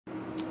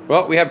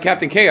Well, we have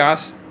Captain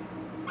Chaos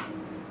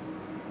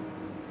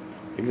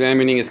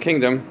examining his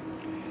kingdom.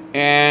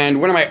 And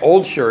one of my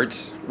old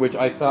shirts, which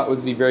I thought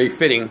would be very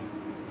fitting,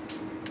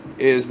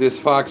 is this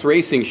Fox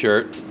Racing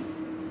shirt.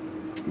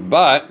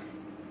 But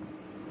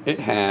it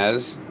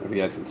has, if you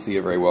guys can see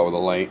it very well with the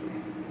light,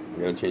 I'm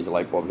going to change the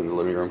light bulbs in the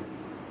living room.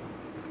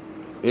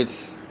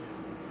 It's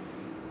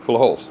full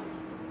of holes.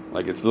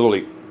 Like, it's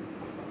literally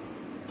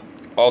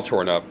all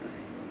torn up.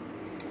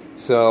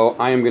 So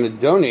I am going to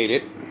donate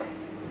it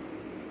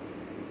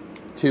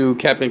to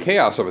Captain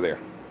Chaos over there.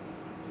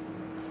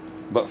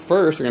 But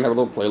first, we're going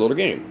to have play a little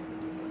game.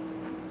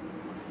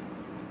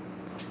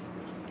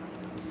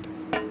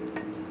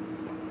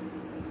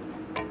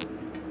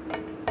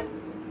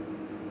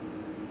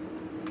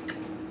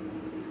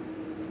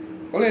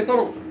 Ole,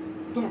 Toro.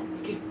 Toro,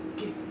 get.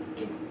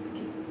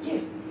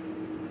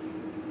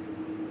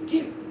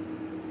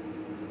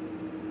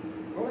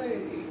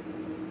 Ole.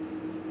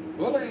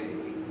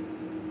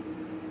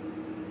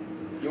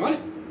 You want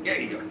it? Yeah,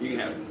 you go. You can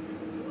have it.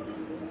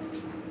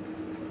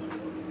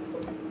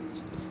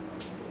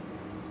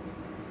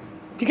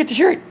 You get the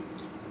shirt.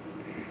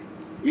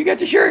 You got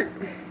the shirt.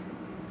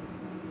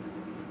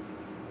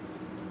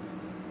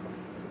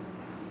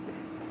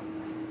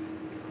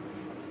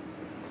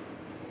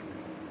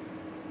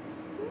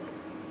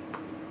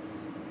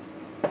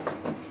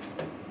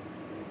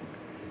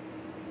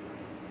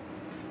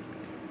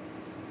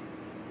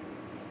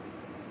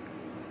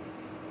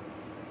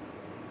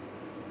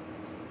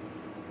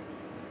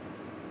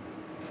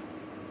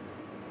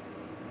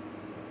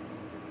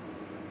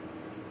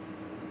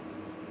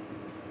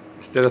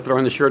 Instead of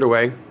throwing the shirt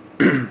away,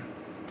 you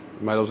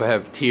might as well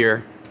have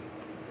TYR.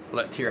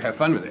 Let TYR have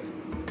fun with it.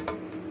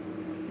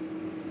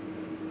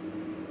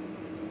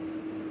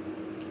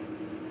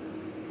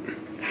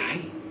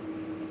 Hi.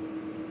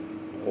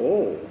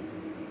 Oh.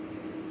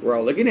 We're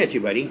all looking at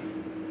you, buddy.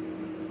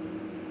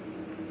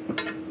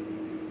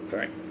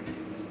 Sorry.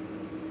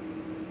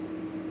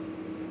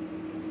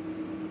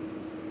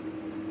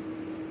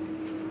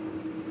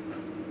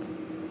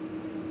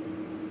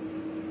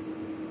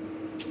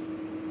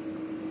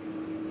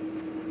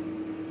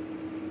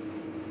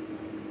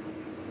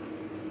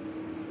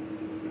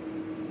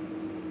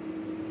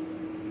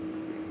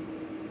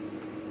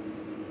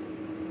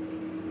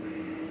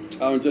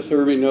 Just so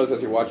everybody knows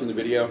as you're watching the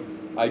video,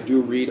 I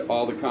do read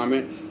all the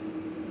comments.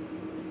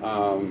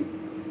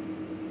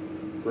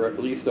 For at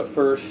least the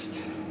first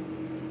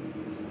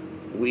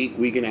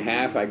week and a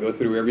half, I go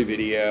through every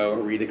video,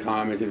 read the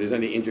comments. If there's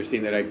anything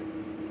interesting that I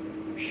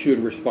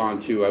should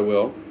respond to, I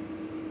will.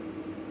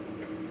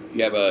 If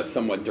you have a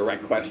somewhat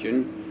direct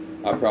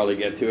question, I'll probably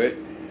get to it.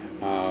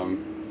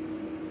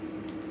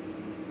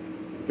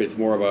 If it's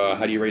more of a,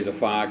 how do you raise a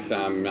fox,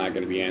 I'm not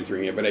going to be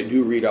answering it. But I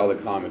do read all the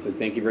comments, and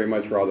thank you very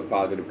much for all the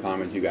positive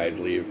comments you guys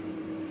leave.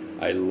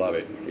 I love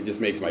it. It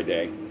just makes my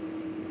day.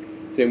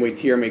 Same way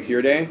TYR makes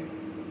your day,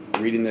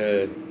 reading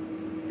the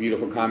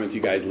beautiful comments you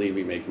guys leave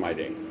me makes my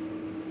day.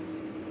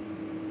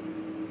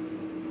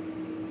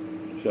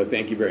 So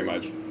thank you very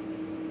much.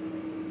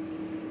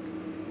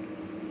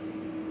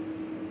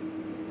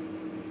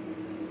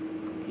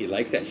 He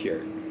likes that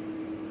shirt.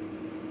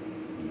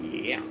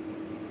 Yeah.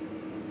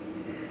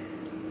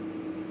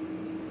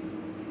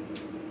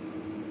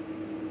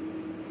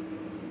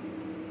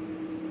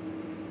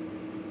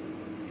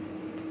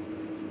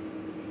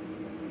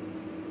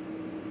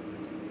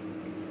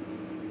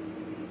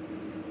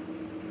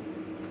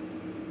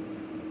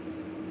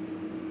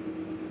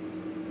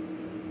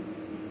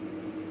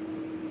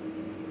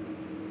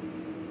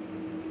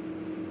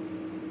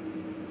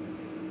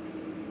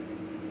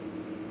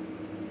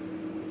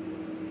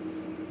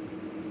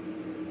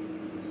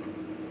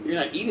 You're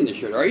not eating the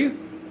shirt, are you?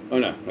 Oh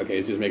no, okay,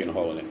 he's just making a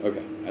hole in it.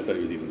 Okay, I thought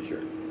he was eating the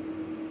shirt.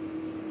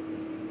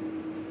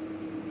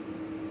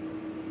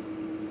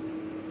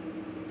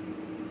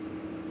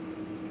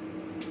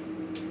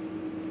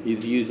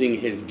 He's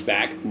using his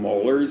back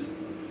molars.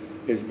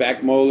 His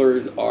back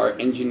molars are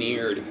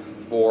engineered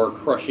for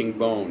crushing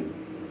bone.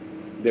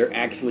 They're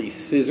actually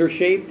scissor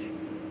shaped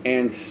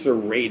and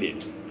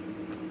serrated.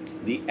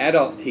 The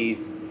adult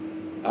teeth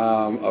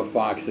of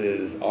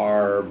foxes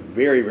are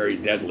very, very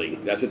deadly.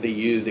 That's what they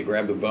use. They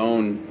grab the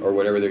bone or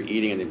whatever they're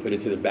eating and they put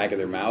it to the back of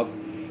their mouth,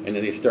 and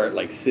then they start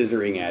like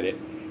scissoring at it,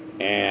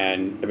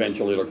 and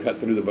eventually it'll cut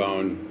through the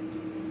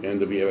bone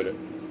and they'll be able to.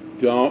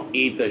 Don't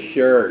eat the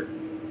shirt.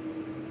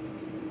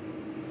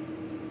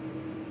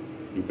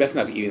 You best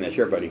not be eating that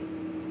shirt, buddy.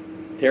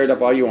 Tear it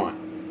up all you want.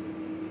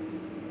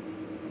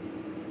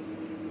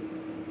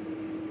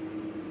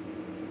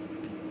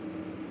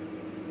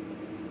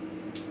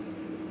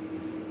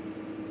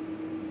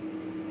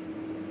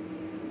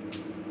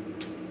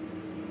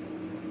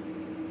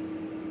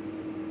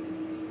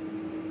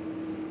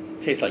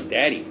 Tastes like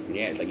daddy.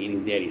 Yeah, it's like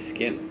eating daddy's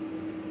skin.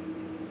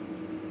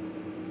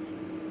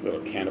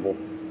 Little cannibal.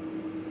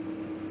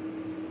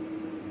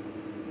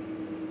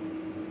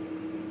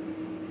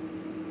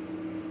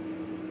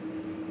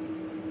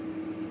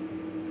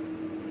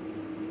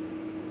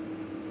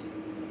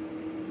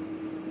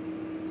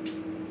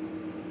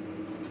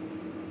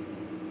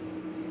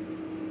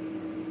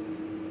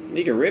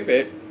 You can rip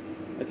it.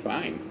 That's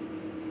fine.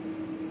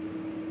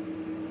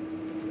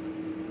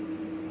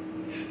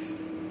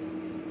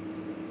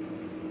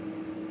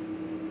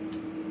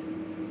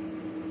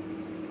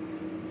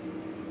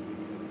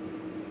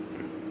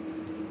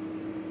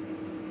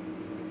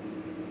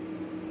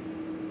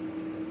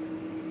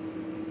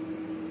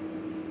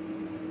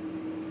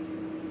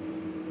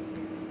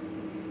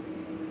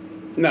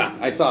 Nah,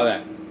 I saw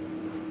that.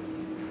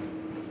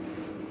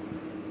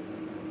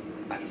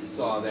 I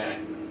saw that.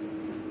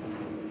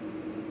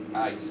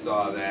 I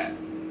saw that.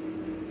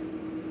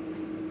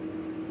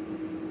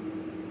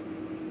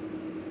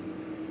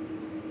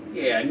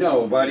 Yeah,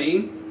 no,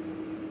 buddy.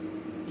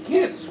 You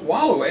can't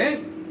swallow it.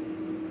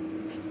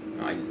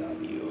 I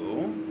love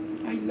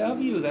you. I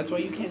love you. That's why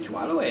you can't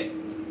swallow it.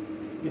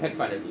 You had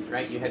fun at least,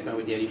 right? You had fun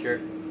with Daddy's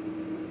shirt?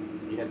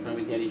 You had fun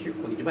with Daddy's shirt?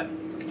 Look at your butt.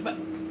 Look at your butt.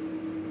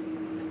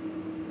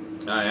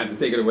 I have to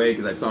take it away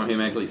because I saw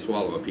him actually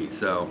swallow a piece.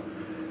 So,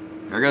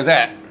 there goes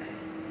that.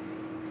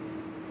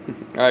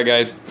 Alright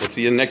guys, we'll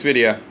see you in the next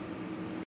video.